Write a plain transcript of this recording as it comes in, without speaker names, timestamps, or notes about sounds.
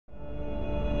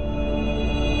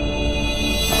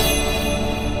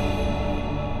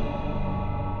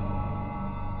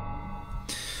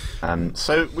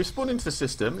So we've spawned into the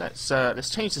system. Let's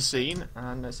change the scene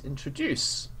and let's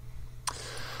introduce.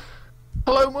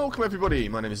 Hello and welcome everybody.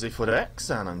 My name is Z4X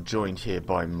and I'm joined here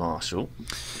by Marshall.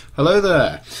 Hello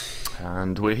there.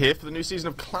 And we're here for the new season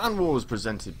of Clan Wars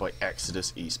presented by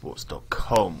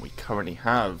ExodusEsports.com. We currently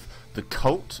have the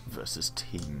Cult versus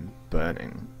Team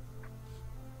Burning.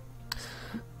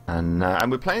 And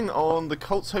we're playing on the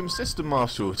Cult's home system,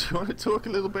 Marshall. Do you want to talk a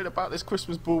little bit about this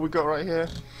Christmas ball we got right here?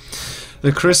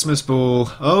 The Christmas ball.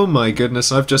 Oh my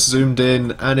goodness, I've just zoomed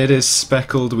in and it is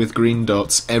speckled with green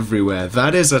dots everywhere.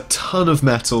 That is a ton of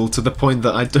metal to the point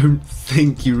that I don't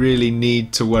think you really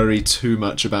need to worry too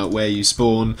much about where you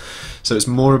spawn. So it's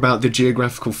more about the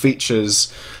geographical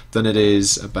features than it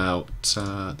is about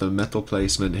the metal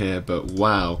placement here, but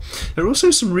wow. There are also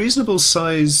some reasonable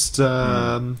sized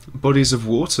bodies of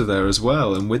water there as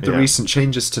well, and with the recent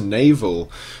changes to naval,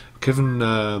 given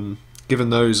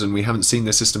those, and we haven't seen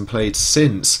the system played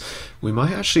since, we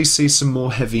might actually see some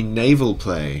more heavy naval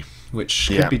play, which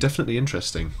could be definitely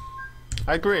interesting.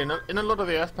 I agree. In a lot of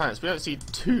the Earth planets, we don't see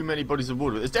too many bodies of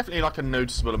water. There's definitely like a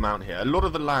noticeable amount here. A lot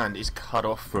of the land is cut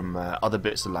off from other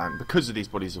bits of land because of these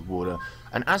bodies of water.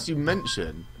 And as you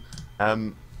mentioned,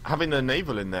 having the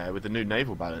naval in there with the new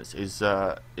naval balance is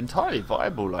entirely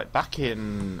viable. Like back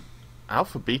in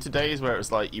Alpha Beta days, where it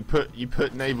was like you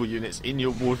put naval units in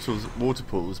your water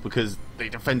pools because they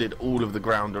defended all of the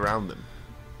ground around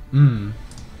them.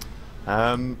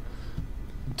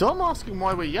 Dom asking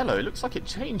why we're yellow. It looks like it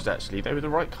changed actually. They were the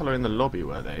right colour in the lobby,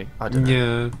 were they? I don't know.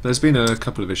 Yeah, there's been a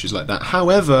couple of issues like that.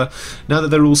 However, now that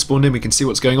they're all spawned in, we can see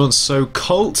what's going on. So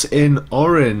Colt in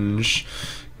orange.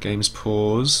 Game's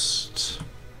paused.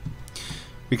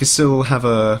 We can still have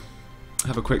a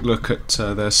quick look at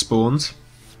their spawns.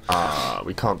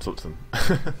 We can't talk to them.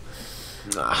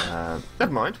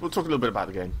 Never mind, we'll talk a little bit about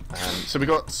the game. So we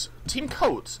got Team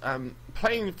Colt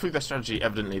playing through their strategy.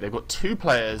 Evidently, they've got two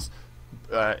players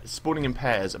spawning in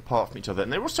pairs apart from each other,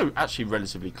 and they're also actually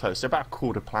relatively close. They're about a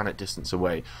quarter planet distance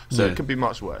away, so it could be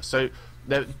much worse. So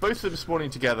they're both of them spawning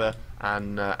together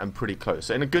and pretty close.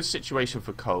 So in a good situation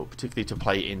for Colt, particularly to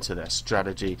play into their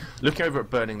strategy. Looking over at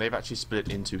Burning, they've actually split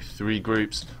into three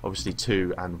groups, obviously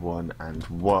 2 and 1 and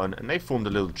 1, and they formed a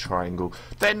little triangle.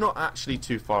 They're not actually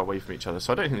too far away from each other,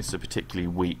 so I don't think this is a particularly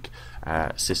weak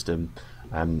system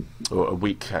or a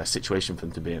weak situation for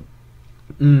them to be in.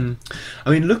 I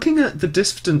mean, looking at the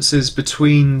distances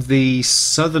between the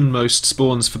southernmost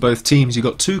spawns for both teams, you've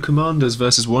got 2 commanders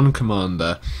versus 1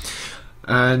 commander,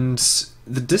 and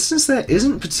the distance there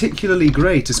isn't particularly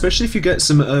great, especially if you get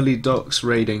some early docks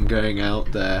raiding going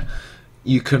out there.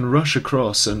 You can rush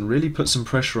across and really put some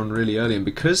pressure on really early, and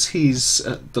because he's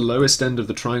at the lowest end of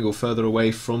the triangle further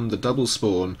away from the double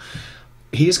spawn,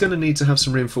 he's going to need to have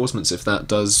some reinforcements if that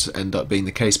does end up being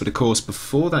the case. But of course,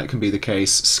 before that can be the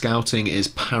case, scouting is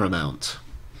paramount.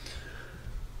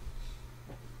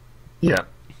 Yeah.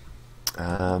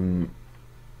 So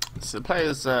the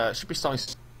players should be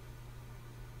starting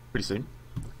pretty soon.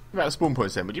 About the spawn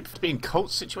points then, would you be in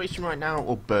Colt's situation right now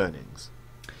or Burning's?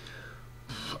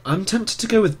 I'm tempted to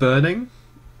go with Burning.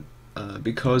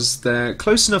 Because they're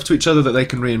close enough to each other that they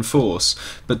can reinforce,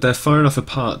 but they're far enough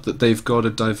apart that they've got a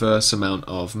diverse amount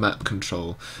of map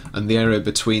control, and the area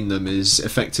between them is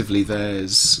effectively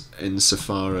theirs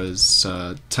insofar as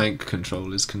tank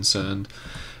control is concerned.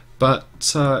 But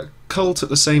Colt at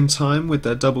the same time, with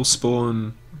their double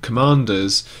spawn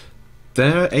commanders,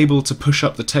 they're able to push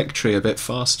up the tech tree a bit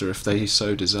faster if they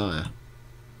so desire.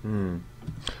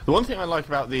 The one thing I like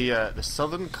about the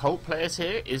southern Colt players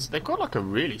here is they've got like a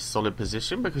really solid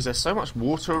position because there's so much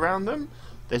water around them.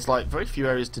 There's like very few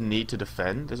areas to need to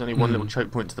defend. There's only one little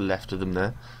choke point to the left of them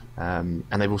there, and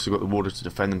they've also got the water to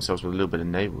defend themselves with a little bit of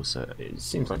naval. So it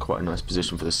seems like quite a nice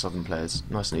position for the southern players.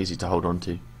 Nice and easy to hold on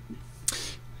to.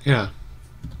 Yeah.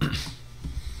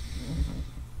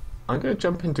 I'm going to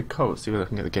jump into Colt, see whether I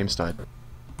can get the game started.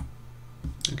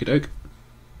 Okie doke.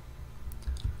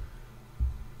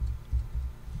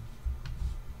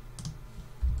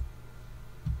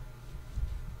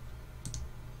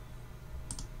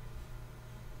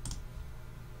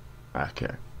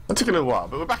 Okay. It took a little while,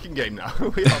 but we're back in game now.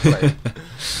 We are playing.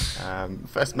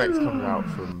 First mech's coming out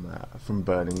from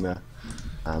Burning there.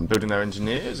 Building their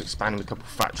engineers, expanding a couple of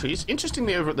factories.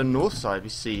 Interestingly, over at the north side, we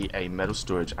see a metal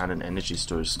storage and an energy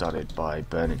storage started by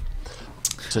Burning.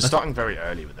 So starting very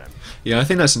early with them. Yeah, I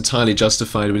think that's entirely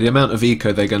justified. With the amount of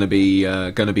eco they're going to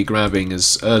be grabbing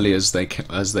as early as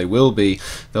they will be,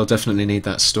 they'll definitely need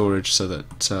that storage so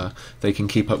that they can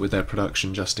keep up with their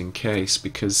production just in case.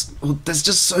 Because there's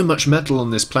just so much metal on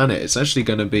this planet. It's actually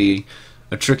going to be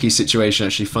a tricky situation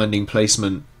actually finding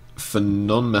placement for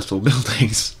non-metal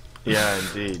buildings. Yeah,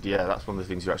 indeed. Yeah, that's one of the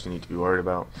things you actually need to be worried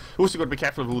about. Also, got to be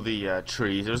careful of all the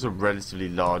trees. There's a relatively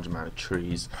large amount of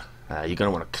trees. You're going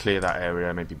to want to clear that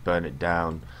area, maybe burn it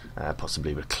down,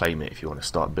 possibly reclaim it if you want to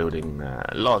start building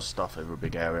large stuff over a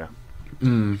big area.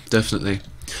 Definitely.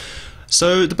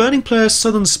 So the Burning player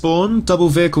Southern Spawn, double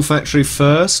vehicle factory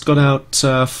first, got out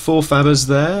 4 fabbers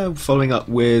there, following up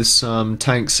with some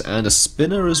tanks and a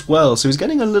spinner as well. So he's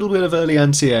getting a little bit of early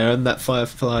anti-air, and that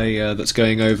Firefly that's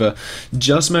going over,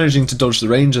 just managing to dodge the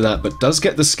range of that, but does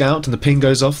get the scout, and the ping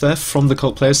goes off there from the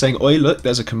cult player saying, oi, look,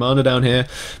 there's a commander down here,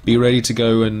 be ready to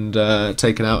go and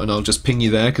take it out, and I'll just ping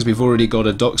you there, because we've already got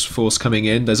a dox force coming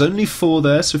in. There's only 4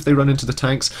 there, so if they run into the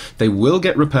tanks, they will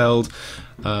get repelled.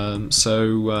 It's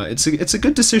a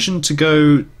good decision to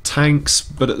go tanks,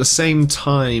 but at the same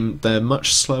time they're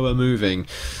much slower moving.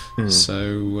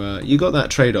 So you got that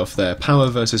trade-off there, power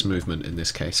versus movement in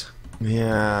this case.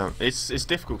 Yeah, it's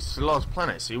difficult. It's a large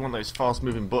planet, so you want those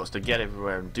fast-moving bots to get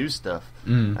everywhere and do stuff.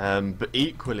 But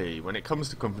equally, when it comes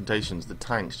to confrontations, the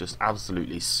tanks just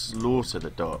absolutely slaughter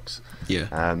the docs. Yeah.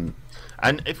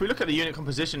 And if we look at the unit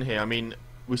composition here, I mean,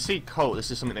 we see Colt,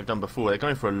 this is something they've done before, they're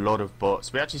going for a lot of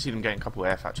bots. We actually see them getting a couple of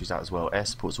air factories out as well. Air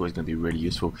support's always going to be really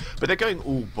useful. But they're going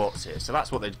all bots here, so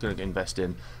that's what they're going to invest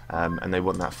in, and they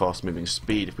want that fast-moving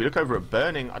speed. If we look over at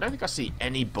Burning, I don't think I see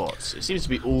any bots. It seems to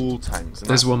be all tanks. And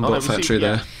there's one bot factory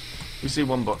there. Yeah, we see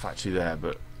one bot factory there,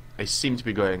 but they seem to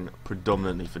be going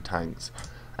predominantly for tanks.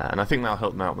 And I think that'll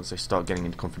help them out once they start getting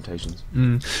into confrontations.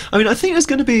 I mean, I think there's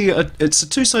going to be it's a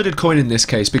two-sided coin in this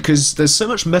case, because there's so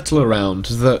much metal around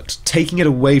that taking it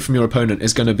away from your opponent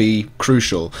is going to be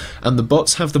crucial, and the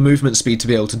bots have the movement speed to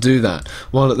be able to do that,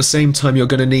 while at the same time you're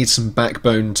going to need some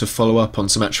backbone to follow up on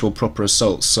some actual proper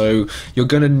assaults, so you're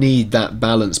going to need that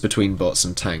balance between bots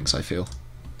and tanks, I feel.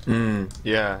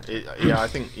 Yeah, I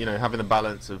think, you know, having the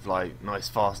balance of like nice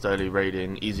fast early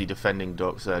raiding, easy defending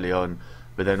docks early on,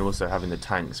 but then also having the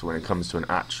tanks when it comes to an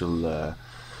actual a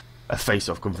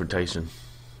face-off confrontation.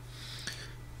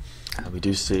 We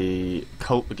do see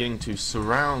Colt beginning to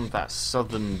surround that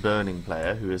southern Burning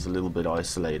player, who is a little bit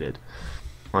isolated,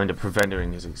 kind of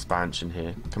preventing his expansion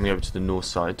here, coming over to the north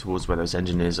side towards where those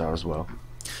engineers are as well.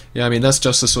 Yeah, I mean, that's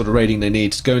just the sort of raiding they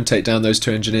need. To go and take down those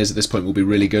 2 engineers at this point will be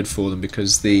really good for them,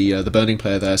 because the Burning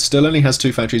player there still only has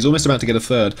 2 factories, almost about to get a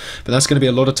 3rd, but that's going to be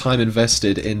a lot of time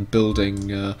invested in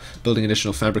building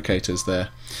additional fabricators there.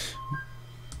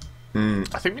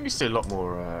 I think we need to see a lot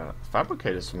more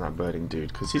fabricators from that Burning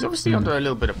dude, because he's obviously under a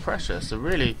little bit of pressure, so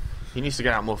really he needs to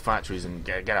get out more factories and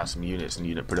get out some units and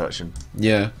unit production.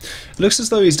 Yeah. It looks as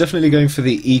though he's definitely going for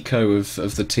the eco of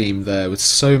the team there, with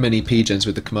so many P-gens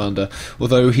with the commander,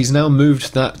 although he's now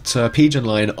moved that P-gen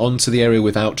line onto the area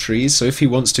without trees, so if he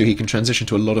wants to, he can transition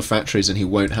to a lot of factories and he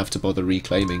won't have to bother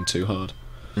reclaiming too hard.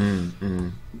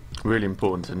 Really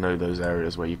important to know those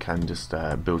areas where you can just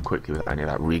build quickly without any of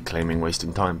that reclaiming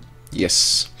wasting time.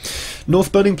 Yes.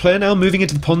 North Burning player now moving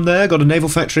into the pond there, got a naval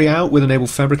factory out with a naval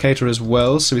fabricator as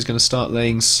well, so he's going to start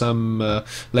laying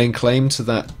claim to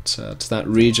that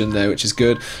region there, which is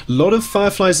good. A lot of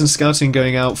fireflies and scouting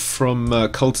going out from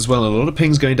Colt as well, and a lot of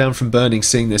pings going down from Burning,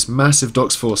 seeing this massive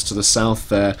dox force to the south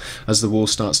there as the wall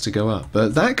starts to go up.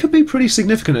 But that could be pretty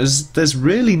significant, as there's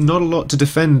really not a lot to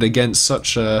defend against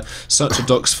such a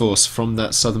dox force from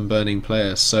that southern Burning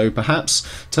player, so perhaps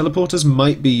teleporters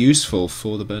might be useful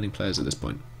for the Burning players at this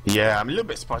point. Yeah, I'm a little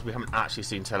bit surprised we haven't actually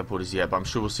seen teleporters yet, but I'm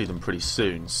sure we'll see them pretty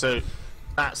soon. So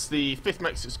that's the 5th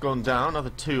mech that's gone down,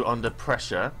 another 2 under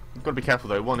pressure. You've got to be careful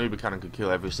though, 1 Uber cannon could kill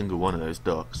every single one of those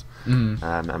docks.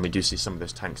 And we do see some of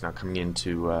those tanks now coming in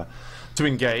to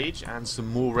engage, and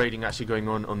some more raiding actually going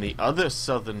on the other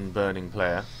southern Burning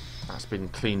player. That's been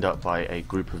cleaned up by a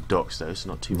group of docks though, so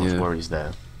not too much worries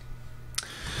there.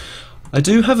 I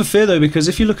do have a fear though, because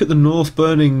if you look at the North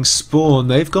Burning spawn,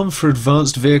 they've gone for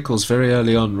advanced vehicles very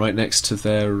early on, right next to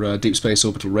their deep space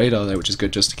orbital radar there, which is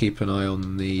good just to keep an eye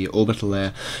on the orbital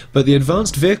there. But the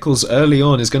advanced vehicles early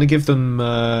on is going to give them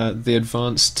the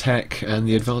advanced tech and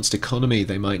the advanced economy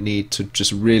they might need to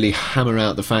just really hammer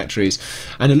out the factories.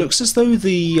 And it looks as though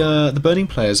the Burning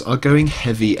players are going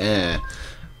heavy air.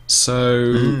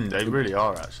 So they really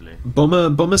are, actually.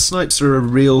 Bomber snipes are a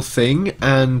real thing,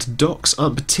 and docks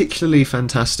aren't particularly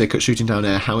fantastic at shooting down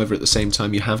air. However, at the same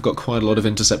time, you have got quite a lot of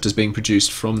interceptors being produced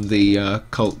from the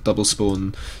Colt double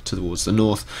spawn towards the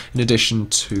north, in addition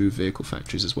to vehicle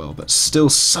factories as well. But still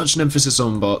such an emphasis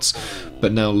on bots,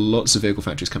 but now lots of vehicle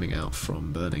factories coming out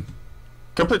from Burning.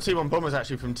 Couple of T1 bombers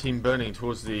actually from Team Burning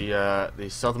towards the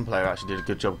southern player actually did a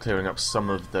good job clearing up some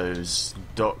of those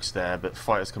docks there, but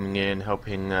fighters coming in,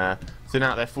 helping thin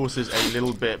out their forces a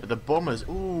little bit, but the bombers,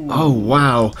 ooh. Oh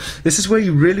wow, this is where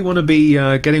you really want to be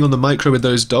getting on the micro with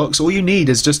those docks. All you need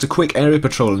is just a quick area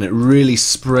patrol, and it really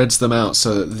spreads them out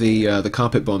so that the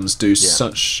carpet bombs do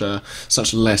such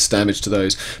less damage to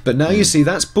those. But now you see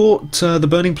that's bought the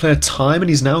burning player time, and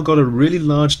he's now got a really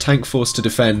large tank force to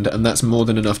defend, and that's more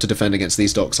than enough to defend against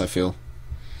these docks, I feel.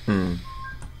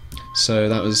 So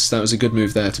that was a good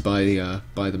move there to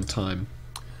buy them time.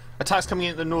 Attacks coming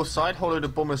in at the north side, whole load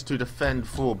of bombers to defend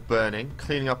for burning,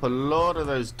 cleaning up a lot of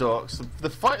those docks. The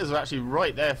fighters are actually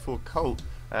right there for Colt,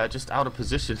 just out of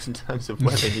position in terms of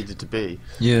where they needed to be.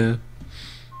 Yeah.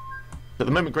 At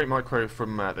the moment, great micro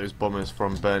from those bombers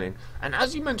from burning. And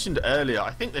as you mentioned earlier, I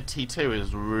think the T2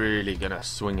 is really going to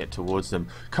swing it towards them.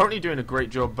 Currently doing a great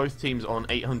job, both teams on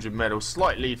 800 medals,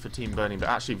 slight lead for Team Burning, but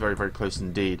actually very, very close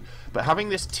indeed. But having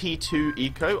this T2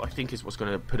 eco, I think is what's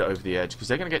going to put it over the edge, because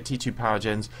they're going to get T2 power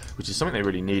gens, which is something they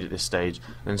really need at this stage.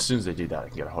 And as soon as they do that, they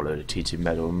can get a whole load of T2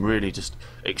 medal and really just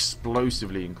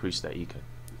explosively increase their eco.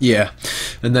 Yeah,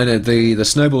 and then the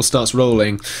snowball starts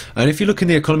rolling, and if you look in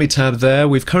the economy tab there,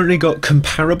 we've currently got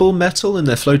comparable metal and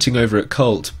they're floating over at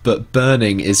Colt, but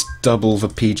burning is double the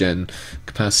PGen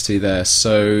capacity there,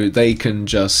 so they can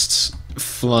just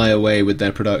fly away with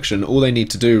their production. All they need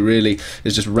to do really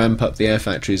is just ramp up the air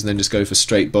factories and then just go for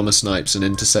straight bomber snipes and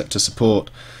interceptor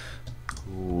support.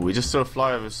 We just saw a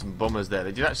fly over some bombers there.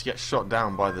 They did actually get shot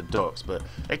down by the docks, but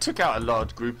they took out a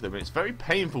large group of them. And it's very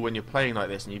painful when you're playing like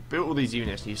this and you've built all these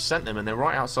units and you've sent them and they're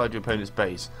right outside your opponent's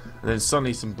base, and then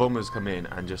suddenly some bombers come in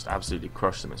and just absolutely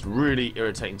crush them. It's really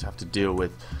irritating to have to deal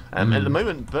with. At the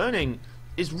moment, Burning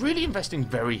is really investing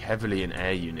very heavily in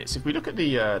air units. If we look at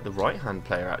the right-hand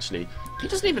player, actually, he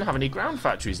doesn't even have any ground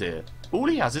factories here. All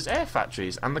he has is air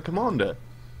factories and the commander.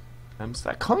 So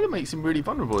that kind of makes him really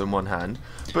vulnerable in one hand,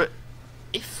 but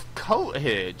if Colt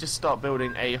here just start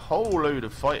building a whole load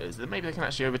of fighters, then maybe they can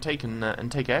actually overtake and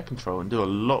take air control and do a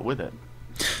lot with it.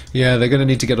 Yeah, they're going to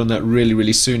need to get on that really,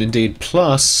 really soon indeed.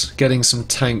 Plus, getting some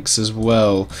tanks as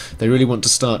well. They really want to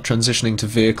start transitioning to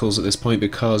vehicles at this point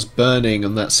because Burning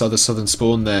on that southern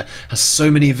spawn there has so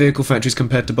many vehicle factories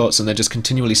compared to bots, and they're just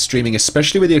continually streaming,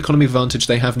 especially with the economy advantage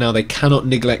they have now. They cannot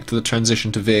neglect the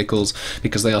transition to vehicles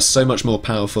because they are so much more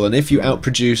powerful, and if you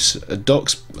outproduce a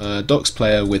docks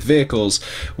player with vehicles,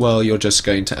 well, you're just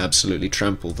going to absolutely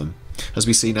trample them. As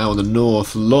we see now on the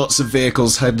north, lots of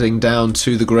vehicles heading down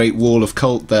to the Great Wall of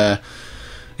Colt there.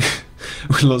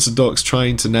 With lots of docks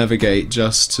trying to navigate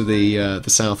just to the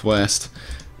southwest.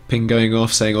 Ping going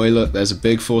off saying, oi look, there's a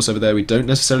big force over there, we don't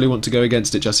necessarily want to go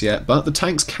against it just yet, but the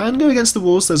tanks can go against the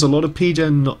walls. There's a lot of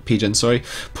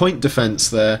point defense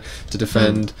there to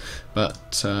defend,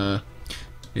 but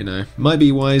you know, might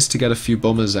be wise to get a few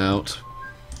bombers out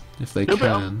if they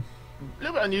can. A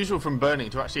little bit unusual from Burning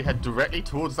to actually head directly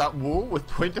towards that wall with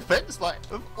point defense. Like,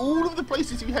 of all of the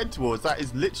places you head towards, that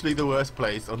is literally the worst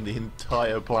place on the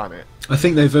entire planet. I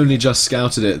think they've only just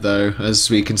scouted it though, as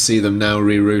we can see them now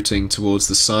rerouting towards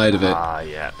the side of it. Ah,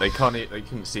 yeah, they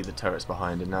couldn't see the turrets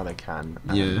behind, and now they can.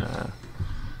 And, yeah.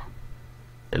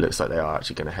 It looks like they are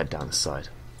actually going to head down the side.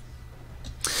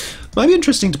 Might be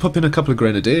interesting to pop in a couple of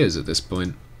grenadiers at this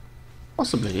point.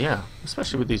 Possibly, yeah.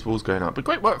 Especially with these walls going up. But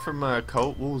great work from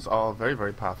Colt. Walls are very,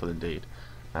 very powerful indeed.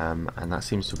 And that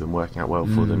seems to have been working out well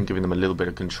for them, giving them a little bit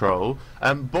of control.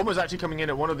 Bombers actually coming in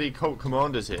at one of the Colt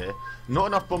commanders here. Not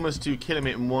enough bombers to kill him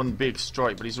in one big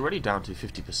strike, but he's already down to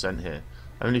 50% here.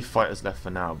 Only fighters left for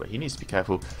now, but he needs to be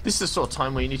careful. This is the sort of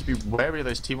time where you need to be wary of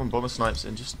those T1 bomber snipes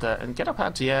and just and get up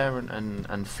out to the air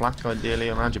and flak ideally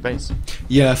around your base.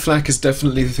 Yeah, flak is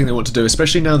definitely the thing they want to do,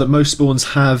 especially now that most spawns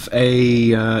have a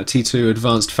T2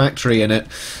 advanced factory in it.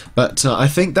 But I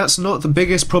think that's not the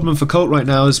biggest problem for Colt right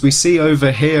now, as we see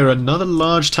over here another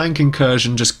large tank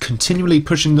incursion just continually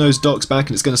pushing those docks back,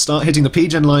 and it's going to start hitting the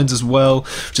PGen lines as well,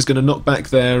 which is going to knock back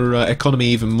their economy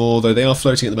even more, though they are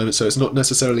floating at the moment, so it's not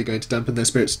necessarily going to dampen their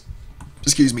spirits,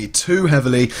 excuse me, too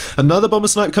heavily. Another bomber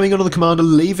snipe coming on the commander,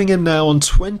 leaving him now on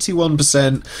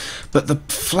 21%, but the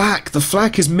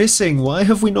flak is missing. Why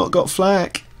have we not got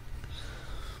flak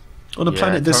on a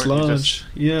planet this large?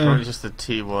 Currently just the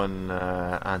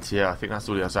T1 anti-air. I think that's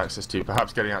all he has access to.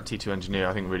 Perhaps getting out T2 engineer,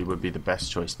 I think, really would be the best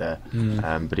choice there.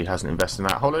 But he hasn't invested in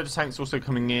that. A whole load of tanks also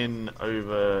coming in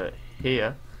over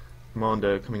here.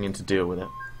 Commander coming in to deal with it,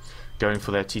 going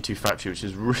for their T2 factory, which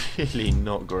is really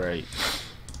not great.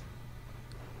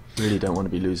 Really don't want to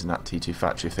be losing that T2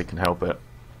 factory if they can help it.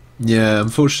 Yeah,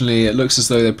 unfortunately it looks as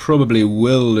though they probably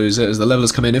will lose it as the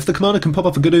levelers come in. If the commander can pop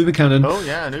up a good Uber cannon. Oh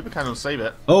yeah, an Uber cannon will save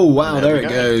it. Oh wow, there it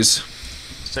goes.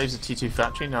 Saves the T2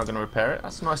 factory, now going to repair it.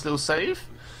 That's a nice little save.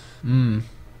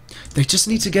 They just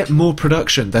need to get more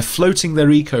production. They're floating their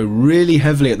eco really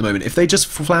heavily at the moment. If they just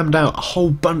flammed out a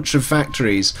whole bunch of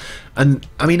factories, and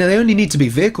I mean they only need to be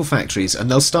vehicle factories, and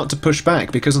they'll start to push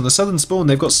back, because on the southern spawn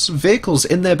they've got some vehicles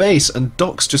in their base, and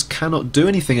docks just cannot do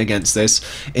anything against this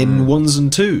in ones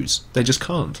and twos. They just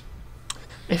can't.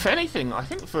 If anything, I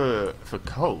think for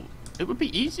Colt, it would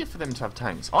be easier for them to have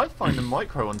tanks. I find the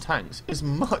micro on tanks is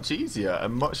much easier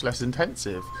and much less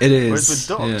intensive. It is. Whereas with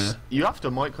docks, you have to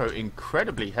micro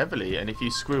incredibly heavily, and if you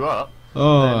screw up,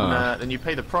 then you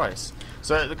pay the price.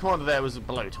 So the commander there was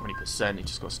below 20%. He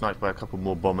just got sniped by a couple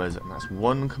more bombers, and that's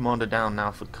one commander down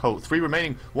now for Colt. 3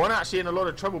 remaining. One actually in a lot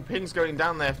of trouble. Pings going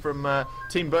down there from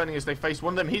Team Burning as they face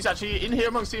one of them. He's actually in here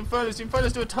amongst the Infernos. The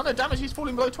Infernos do a ton of damage. He's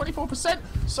falling below 24%.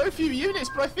 So few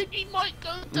units, but I think he might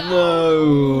go down.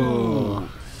 No.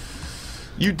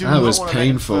 You do not want to let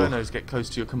Infernos get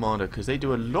close to your commander, because they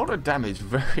do a lot of damage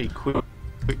very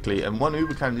quickly, and one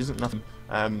Uber cannon isn't nothing.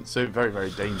 So very, very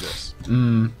dangerous.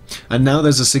 And now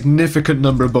there's a significant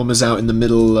number of bombers out in the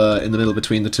middle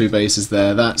between the two bases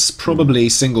there. That's probably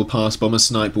single pass bomber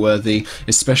snipe worthy,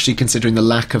 especially considering the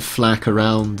lack of flak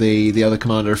around the other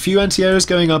commander. A few anti-aeros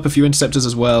going up, a few interceptors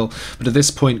as well, but at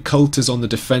this point Colt is on the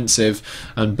defensive,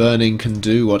 and Burning can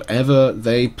do whatever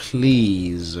they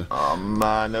please. Oh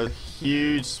man, a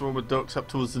huge swarm of ducks up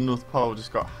towards the North Pole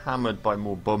just got hammered by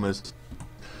more bombers.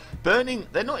 Burning,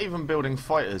 they're not even building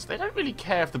fighters. They don't really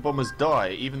care if the bombers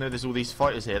die, even though there's all these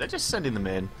fighters here. They're just sending them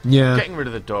in, getting rid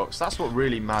of the docks. That's what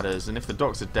really matters. And if the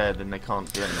docks are dead, then they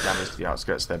can't do any damage to the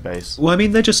outskirts of their base. Well, I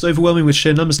mean, they're just overwhelming with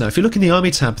sheer numbers now. If you look in the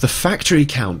army tab, the factory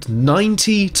count,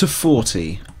 90 to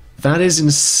 40. That is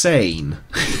insane.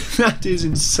 That is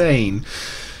insane.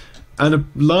 And a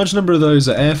large number of those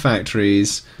are air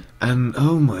factories. And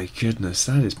oh my goodness,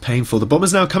 that is painful. The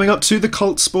bombers now coming up to the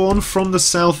Colt spawn from the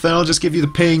south there. I'll just give you the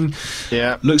ping.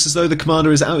 Yeah. Looks as though the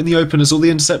commander is out in the open, as all the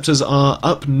interceptors are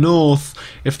up north.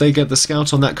 If they get the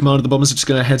scout on that commander, the bombers are just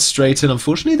going to head straight in.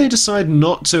 Unfortunately, they decide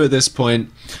not to at this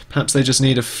point. Perhaps they just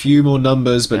need a few more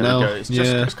numbers, but now... It's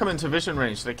just come into vision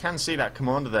range, so they can see that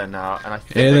commander there now. And I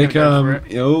think here they come. Go for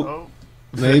it. Oh,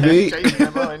 maybe. Changing their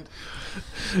mind.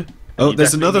 Oh,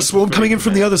 there's another swarm coming in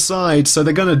from the other side, so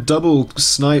they're going to double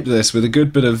snipe this with a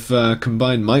good bit of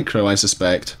combined micro, I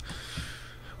suspect.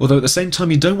 Although at the same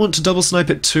time, you don't want to double snipe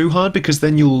it too hard, because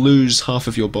then you'll lose half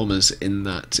of your bombers in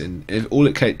that. If all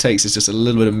it takes is just a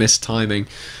little bit of missed timing.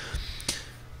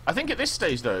 I think at this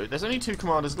stage, though, there's only 2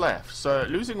 commanders left, so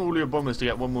losing all your bombers to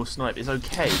get one more snipe is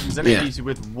okay, because then it leaves you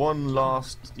with one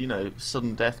last,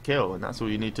 sudden death kill, and that's all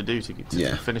you need to do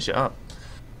to finish it up.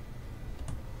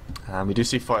 We do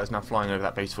see fighters now flying over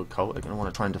that base for Colt. They're going to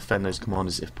want to try and defend those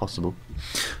commanders if possible.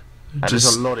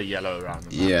 There's a lot of yellow around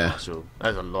them. There's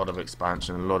a lot of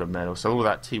expansion, a lot of metal. So all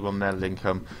that T1 metal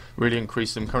income really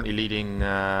increased them. Currently leading,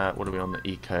 what are we on the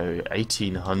eco?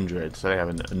 1800. So they have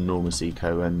an enormous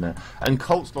eco. And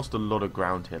Colt's lost a lot of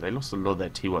ground here. They lost a lot of their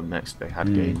T1 mechs they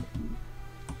had gained.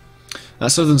 That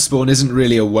southern spawn isn't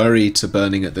really a worry to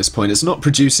Burning at this point. It's not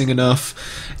producing enough.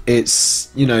 It's,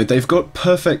 they've got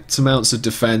perfect amounts of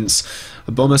defense.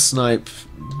 A bomber snipe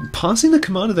passing the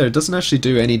commander there doesn't actually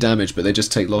do any damage, but they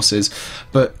just take losses.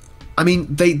 But I mean,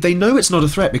 they know it's not a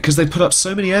threat, because they put up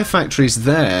so many air factories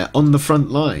there on the front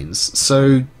lines.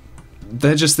 So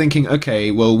they're just thinking,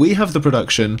 okay, well, we have the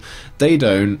production, they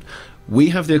don't. We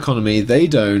have the economy, they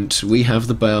don't. We have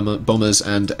the bombers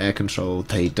and air control,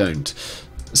 they don't.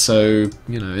 So,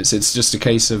 it's just a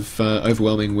case of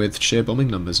overwhelming with sheer bombing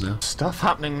numbers now. Stuff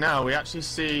happening now. We actually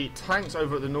see tanks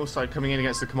over at the north side coming in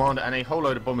against the commander, and a whole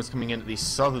load of bombers coming in at the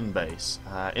southern base.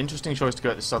 Interesting choice to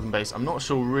go at the southern base. I'm not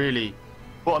sure really...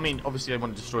 Well, I mean, obviously they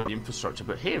want to destroy the infrastructure,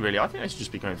 but here, really, I think they should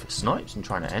just be going for snipes and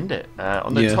trying to end it.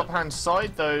 On the top-hand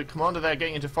side, though, commander there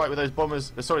getting into a fight with those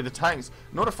bombers, the tanks.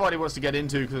 Not a fight he wants to get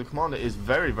into, because the commander is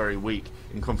very, very weak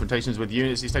in confrontations with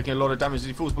units. He's taking a lot of damage as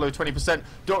he falls below 20%.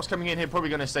 Doc's coming in here, probably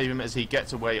going to save him as he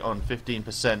gets away on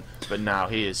 15%, but now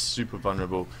he is super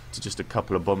vulnerable to just a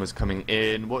couple of bombers coming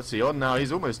in. What's he on now?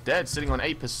 He's almost dead, sitting on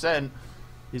 8%.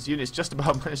 His units just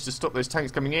about managed to stop those tanks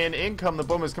coming in. In come the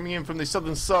bombers coming in from the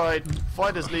southern side.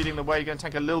 Fighters leading the way. Going to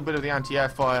take a little bit of the anti-air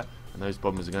fire. And those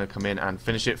bombers are going to come in and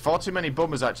finish it. Far too many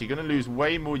bombers, actually. Going to lose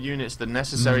way more units than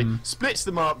necessary. Splits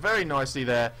them up very nicely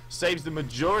there. Saves the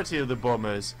majority of the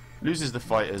bombers. Loses the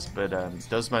fighters, but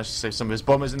does manage to save some of his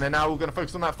bombers. And they're now all going to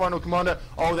focus on that final commander.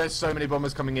 Oh, there's so many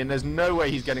bombers coming in. There's no way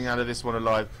he's getting out of this one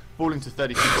alive. Falling to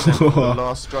 32%. The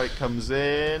last strike comes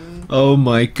in. Oh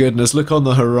my goodness, look on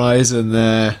the horizon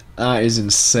there. That is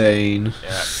insane.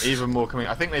 Yeah, even more coming.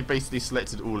 I think they've basically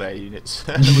selected all air units,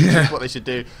 which is what they should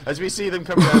do. As we see them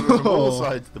coming over from all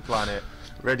sides of the planet.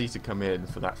 ready to come in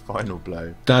for that final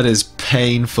blow. That is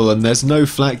painful, and there's no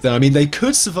flak there. I mean, they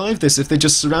could survive this if they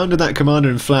just surrounded that commander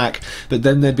in flak, but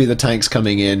then there'd be the tanks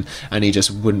coming in, and he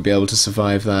just wouldn't be able to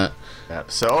survive that. Yeah.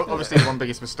 So obviously, the one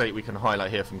biggest mistake we can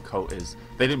highlight here from Colt is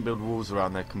they didn't build walls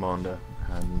around their commander,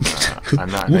 and that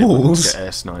enabled them to get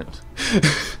air sniped.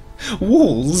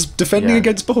 Walls defending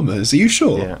against bombers? Are you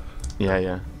sure? Yeah.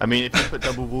 Yeah. I mean, if you put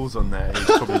double walls on there, he'd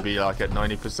probably be like at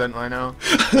 90% right now.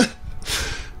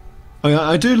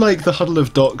 I do like the huddle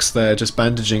of docks there, just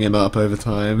bandaging him up over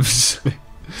time. So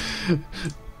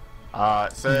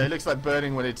it looks like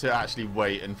Burning wanted to actually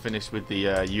wait and finish with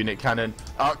the unit cannon.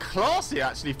 Classy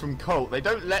actually from Colt. They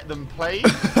don't let them play,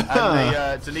 and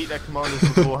they delete their commanders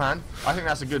beforehand. I think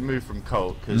that's a good move from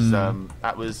Colt, because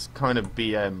that was kind of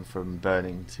BM from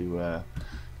Burning to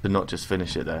not just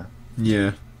finish it there.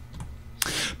 Yeah.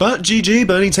 But GG,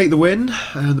 Burning take the win,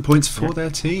 and the points for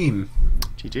their team.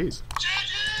 GG's.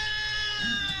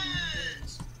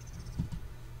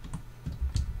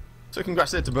 So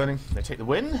congrats there to Burning. They take the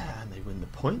win, and they win the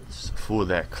points for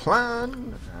their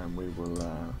clan, and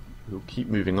we'll keep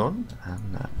moving on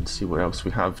and see what else we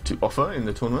have to offer in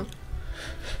the tournament.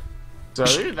 So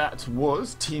that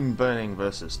was Team Burning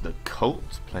versus the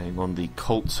Colt, playing on the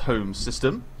Colt's home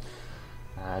system.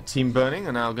 Team Burning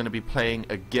are now going to be playing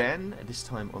again, this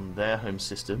time on their home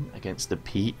system, against the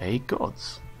PA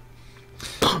Gods.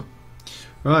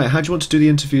 Right, how do you want to do the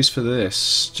interviews for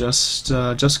this? Just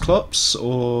Klops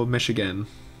or Michigan?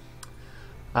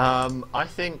 I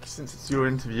think since it's your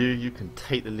interview, you can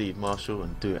take the lead, Marshall,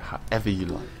 and do it however you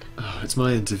like. Oh, it's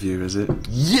my interview, is it?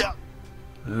 Yeah.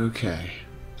 Okay.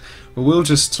 Well, we'll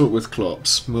just talk with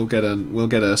Klops. We'll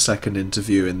get a second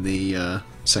interview in the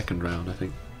second round, I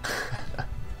think.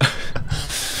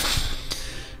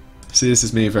 See, this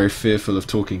is me very fearful of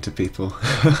talking to people.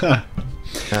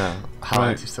 How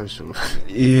antisocial.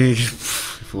 Yeah,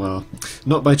 well,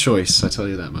 not by choice, I tell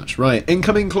you that much. Right,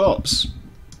 incoming Klops.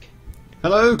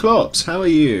 Hello, Klops, how are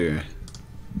you?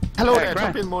 Hello there,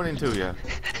 champion morning to you.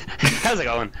 How's it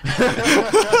going?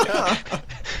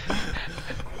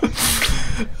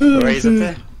 Raise up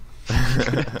there.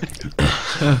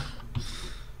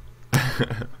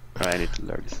 Right, I need to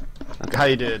learn this. Okay. How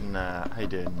you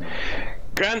doing?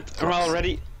 Grant, we're all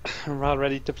ready. We're all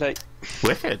ready to play.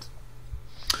 Wicked.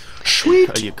 Sweet.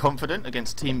 Are you confident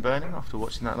against Team Burning after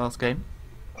watching that last game?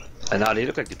 No, they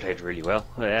look like they played really well.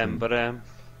 But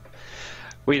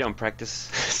we don't practice,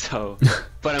 so.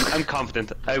 But I'm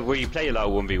confident. We play a lot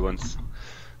of 1v1s,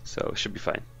 so it should be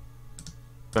fine.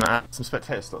 Gonna add some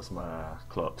spectator slots to my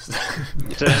Klops.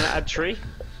 Did I add 3?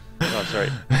 Oh,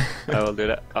 sorry. I will do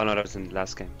that. Oh no, that was in the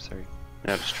last game. Sorry.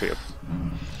 Now there's 3 up.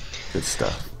 Good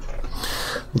stuff.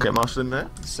 We'll get Marshall in there.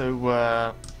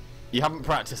 So you haven't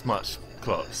practiced much,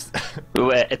 Klops?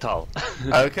 At all.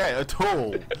 Okay, at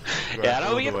all. Yeah,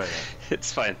 no,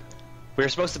 it's fine. We were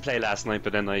supposed to play last night,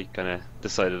 but then I kind of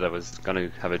decided I was gonna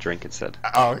have a drink instead.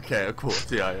 Oh, okay, of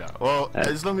course, yeah. Well,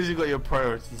 as long as you got your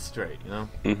priorities straight, you know.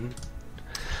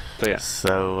 But yeah.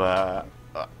 So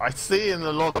I see in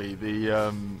the lobby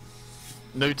the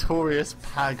notorious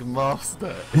Pag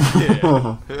Master is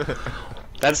here.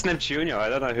 That's Neptunio. I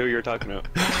don't know who you're talking about.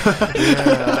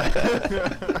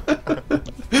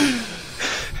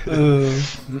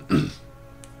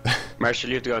 Marshall,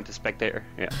 you have to go into spectator.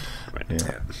 Yeah. Right.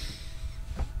 Yeah.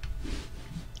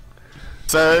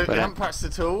 So we haven't practiced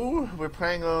at all. We're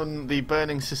playing on the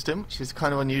Burning system, which is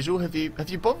kind of unusual. Have you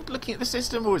bothered looking at the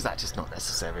system, or is that just not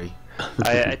necessary?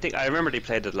 I think I remember they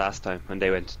played it last time and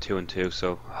they went 2-2.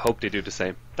 So I hope they do the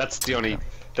same. That's the only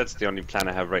plan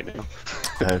I have right now.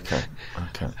 Okay.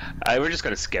 We're just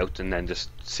gonna scout and then just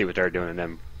see what they're doing and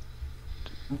then.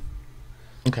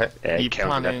 Okay. Are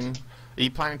you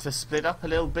planning to split up a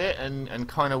little bit and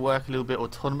kind of work a little bit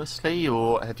autonomously,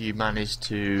 or have you managed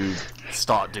to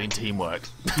start doing teamwork?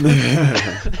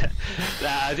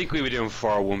 I think we were doing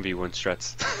 4 1v1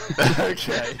 strats.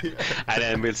 Okay. And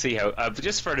then we'll see how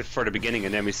just for the beginning,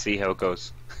 and then we see how it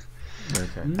goes.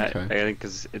 Okay. I think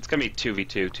because it's gonna be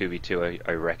 2v2,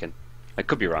 I reckon. I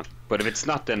could be wrong, but if it's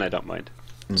not, then I don't mind.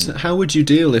 So how would you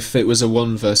deal if it was a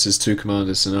 1 versus 2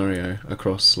 commander scenario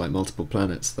across like multiple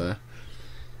planets there?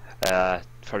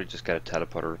 Probably just get a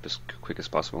teleporter as quick as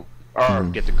possible, or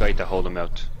get the guy to hold him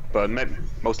out. But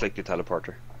most likely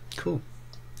teleporter. Cool.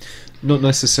 Not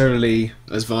necessarily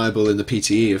as viable in the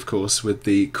PTE, of course, with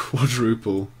the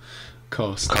quadruple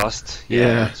cost.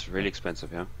 Yeah, it's really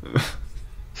expensive. Yeah.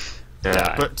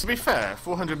 Yeah, but to be fair,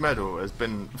 400 medal has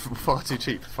been far too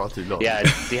cheap, far too long. Yeah,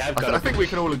 they have got. I think we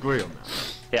can all agree on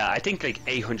that. Yeah, I think like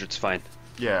 800's fine.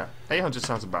 Yeah, 800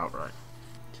 sounds about right.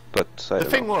 But The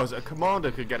thing was, a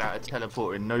commander could get out a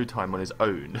teleporter in no time on his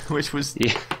own, which was...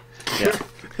 yeah, yeah,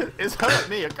 It's hurt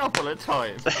me a couple of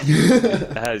times.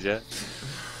 it has, yeah.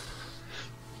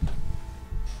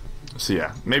 So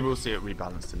yeah, maybe we'll see it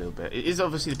rebalanced a little bit. It is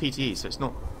obviously the PTE, so it's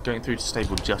not going through to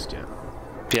stable just yet.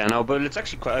 Yeah, no, but it's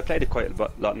actually quite. I played it quite a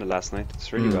lot in the last night.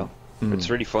 It's really well. It's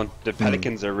really fun. The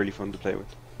Pelicans are really fun to play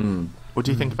with. What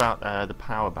do you think about the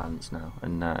power balance now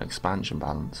and expansion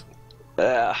balance?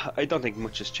 I don't think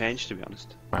much has changed, to be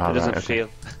honest. Oh, It doesn't right, okay. feel.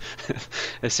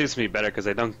 It suits me better because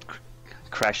I don't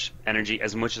crash energy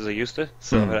as much as I used to.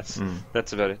 So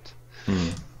that's about it.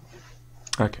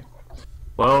 Okay.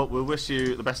 Well, we'll wish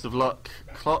you the best of luck,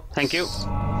 Klotz. Thank you.